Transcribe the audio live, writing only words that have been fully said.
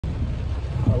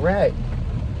Alright,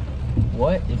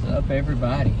 what is up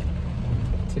everybody?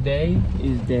 Today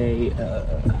is day,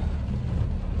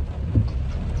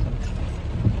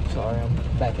 sorry, I'm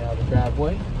back out of the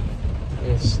driveway.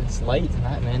 It's late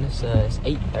tonight, man. It's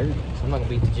 8:30, so I'm not gonna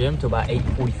be at the gym till about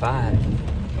 8:45.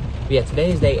 But yeah, today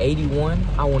is day 81.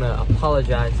 I wanna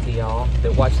apologize to y'all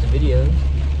that watch the videos.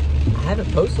 I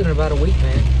haven't posted in about a week,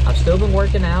 man. I've still been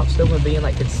working out, still been being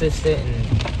like consistent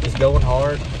and just going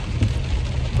hard.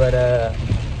 But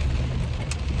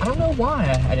I don't know why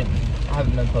I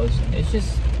haven't been posting. It's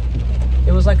just,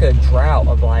 it was like a drought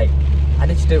of like, I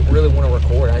just didn't really want to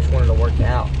record. I just wanted to work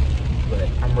out. But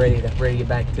I'm ready to get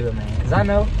back to it, man. Because I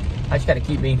know I just got to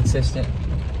keep being consistent.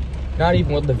 Not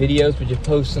even with the videos, but just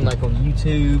posting like on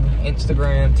YouTube,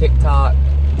 Instagram, TikTok,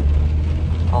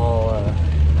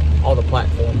 all the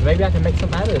platforms. Maybe I can make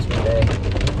something out of this one day.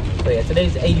 So yeah,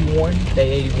 today's day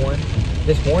 81.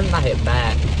 This morning I hit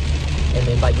back. And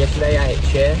then like yesterday I hit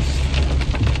chest.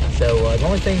 So the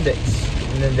only thing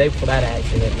and then the day before that I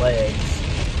actually hit legs.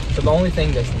 So the only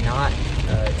thing that's not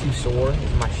too sore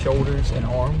is my shoulders and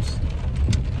arms.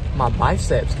 My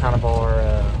biceps kind of are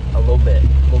a little bit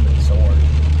sore.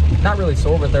 Not really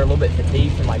sore, but they're a little bit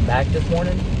fatigued from like back this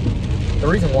morning. The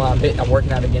reason why I'm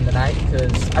working out again tonight,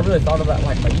 because I really thought about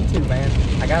like my YouTube, man.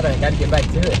 I gotta get back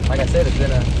to it. Like I said, it's been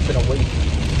a week.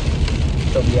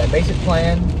 So yeah, basic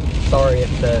plan. Sorry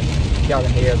if y'all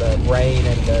can hear the rain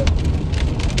and the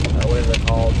what is it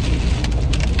called?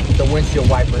 The windshield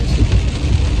wipers.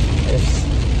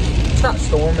 It's not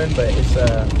storming, but it's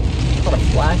called a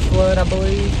flash flood, I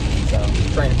believe. So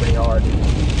it's raining pretty hard.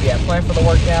 Yeah, plan for the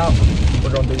workout.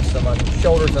 We're gonna do some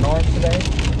shoulders and arms today.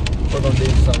 We're gonna do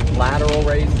some lateral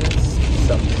raises,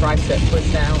 some tricep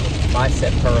push downs,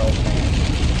 bicep curls,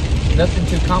 man. Nothing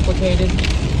too complicated,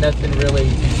 nothing really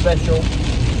too special.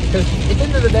 Because at the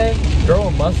end of the day,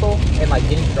 growing muscle and like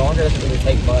getting stronger doesn't really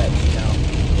take much, you know.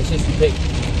 It's just you pick,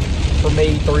 for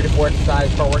me, 3 to 4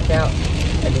 exercises per workout,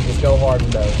 and then just go hard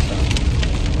with those.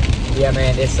 So yeah,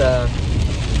 man, it's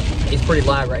pretty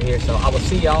live right here. So I will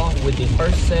see y'all with the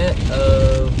first set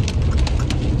of,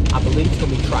 I believe it's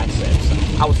gonna be triceps. So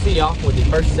I will see y'all with the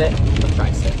first set of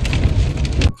triceps.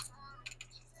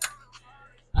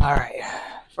 All right,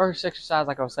 first exercise,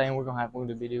 like I was saying, we're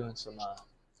gonna be doing some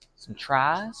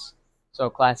tries. So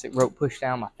classic rope push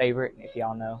down, my favorite, if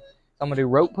y'all know. So I'm gonna do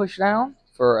rope push down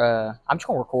for I'm just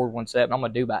gonna record one set, but I'm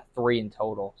gonna do about 3 in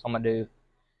total. So I'm gonna do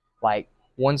like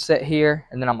 1 set here,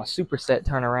 and then I'm gonna superset,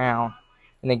 turn around,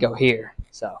 and then go here.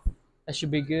 So that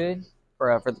should be good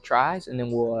for the tries, and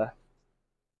then we'll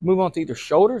move on to either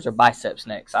shoulders or biceps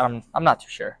next. I'm not too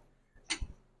sure.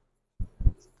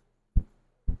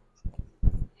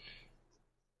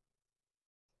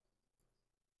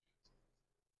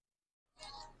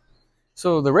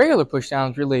 So the regular push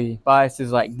down is really biased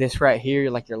is like this right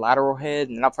here, like your lateral head,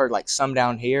 and I've heard like some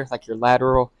down here, like your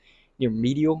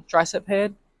medial tricep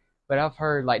head. But I've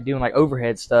heard like doing like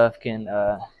overhead stuff can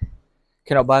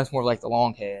help bias more like the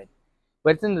long head.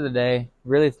 But at the end of the day,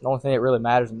 really the only thing that really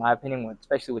matters in my opinion,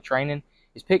 especially with training,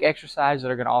 is pick exercises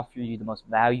that are going to offer you the most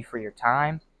value for your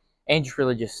time, and just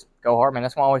really just go hard, man.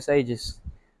 That's why I always say just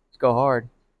go hard.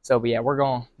 So but yeah, we're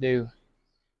gonna do.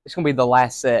 It's going to be the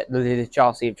last set that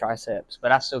y'all see of triceps,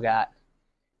 but I still got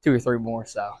 2 or 3 more.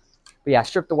 So, but yeah, I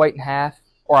stripped the weight in half,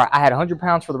 or I had 100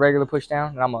 pounds for the regular push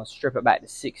down, and I'm going to strip it back to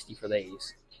 60 for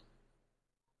these.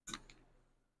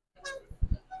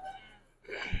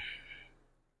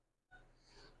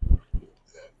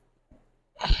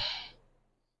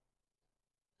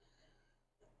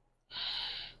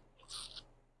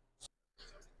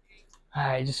 All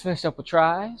right, just finished up with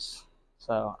tries.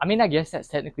 So, I mean, I guess that's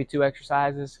technically 2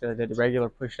 exercises because I did the regular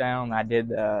push down and I did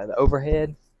the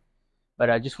overhead.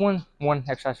 But just one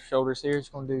exercise for shoulders here.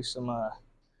 Just going to do some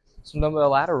dumbbell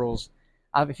laterals.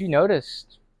 If you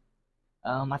noticed,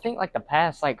 I think like the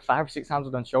past like 5 or 6 times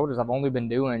I've done shoulders, I've only been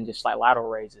doing just like lateral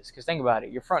raises. Because think about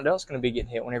it, your front delt's going to be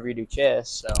getting hit whenever you do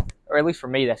chest. So, or at least for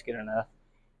me, that's good enough.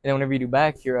 And then whenever you do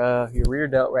back, your rear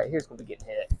delt right here is going to be getting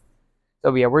hit.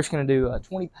 So yeah, we're just going to do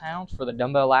 20 pounds for the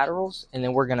dumbbell laterals, and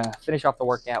then we're going to finish off the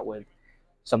workout with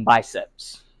some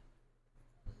biceps.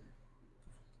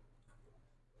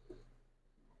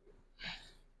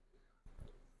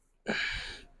 All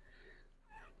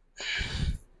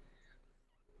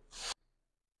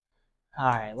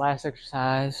right, last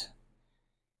exercise.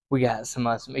 We got some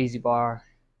easy bar,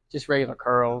 just regular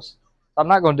curls. I'm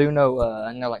not going to do no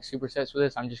like supersets with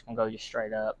this. I'm just going to go just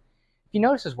straight up. If you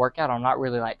notice this workout, I'm not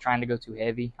really like trying to go too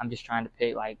heavy. I'm just trying to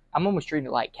pick like, I'm almost treating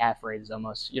it like calf raises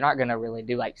almost. You're not going to really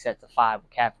do like sets of 5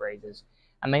 with calf raises.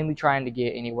 I'm mainly trying to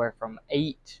get anywhere from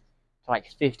 8 to like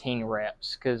 15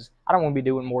 reps, because I don't want to be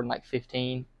doing more than like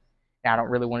 15, and I don't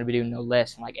really want to be doing no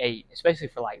less than like 8, especially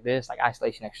for like this, like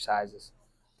isolation exercises.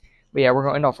 But yeah, we're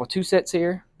going to end off with 2 sets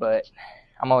here, but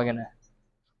I'm only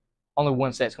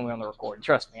 1 set's going to be on the recording.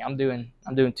 Trust me, I'm doing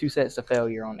 2 sets to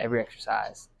failure on every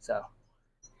exercise. So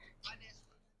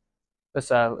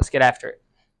let's get after it.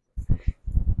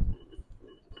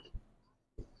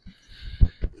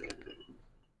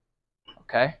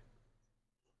 Okay.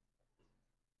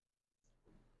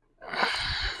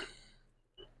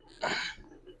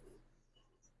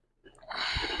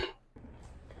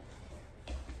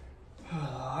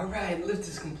 All right, lift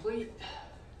is complete.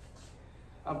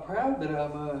 I'm proud that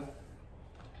I'm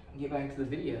get back to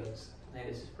the videos. Man,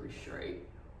 this is pretty straight.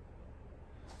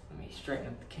 Let me straighten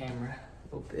up the camera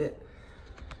a little bit.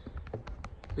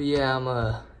 But yeah, I'm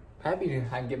happy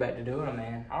I can get back to doing them,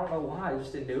 man. I don't know why I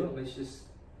just didn't do them. It's just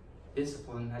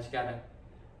discipline. I just gotta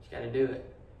do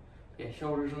it. Yeah,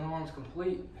 shoulders and arms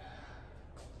complete.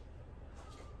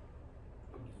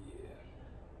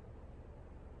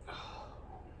 Yeah.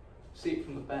 See it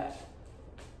from the back.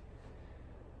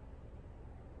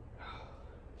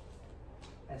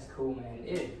 That's cool, man.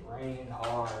 It is raining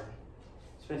hard,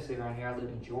 especially around here. I live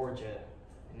in Georgia,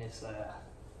 and it's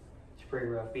pretty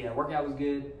rough. But yeah, workout was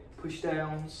good. Push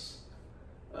downs,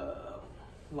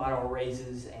 lateral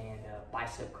raises, and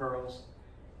bicep curls.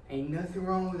 Ain't nothing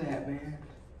wrong with that, man.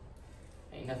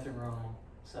 Ain't nothing wrong.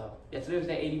 So yeah, today was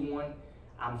day 81.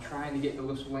 I'm trying to get the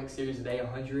Linc series to day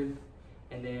 100,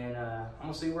 and then I'm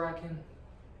gonna see where I can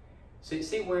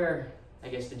see where I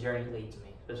guess the journey leads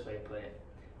me. Best way to put it.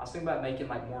 I was thinking about making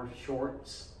like more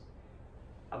shorts.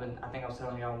 I think I was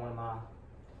telling y'all in one of my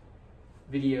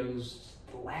videos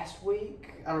last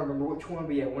week. I don't remember which one,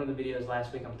 but yeah, one of the videos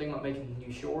last week. I'm thinking about making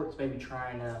new shorts, maybe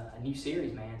trying a new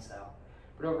series, man. So,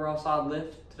 but overall, solid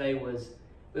lift. Today was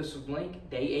Linc,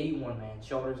 day 81, man.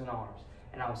 Shoulders and arms.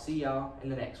 And I'll see y'all in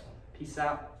the next one. Peace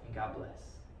out and God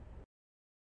bless.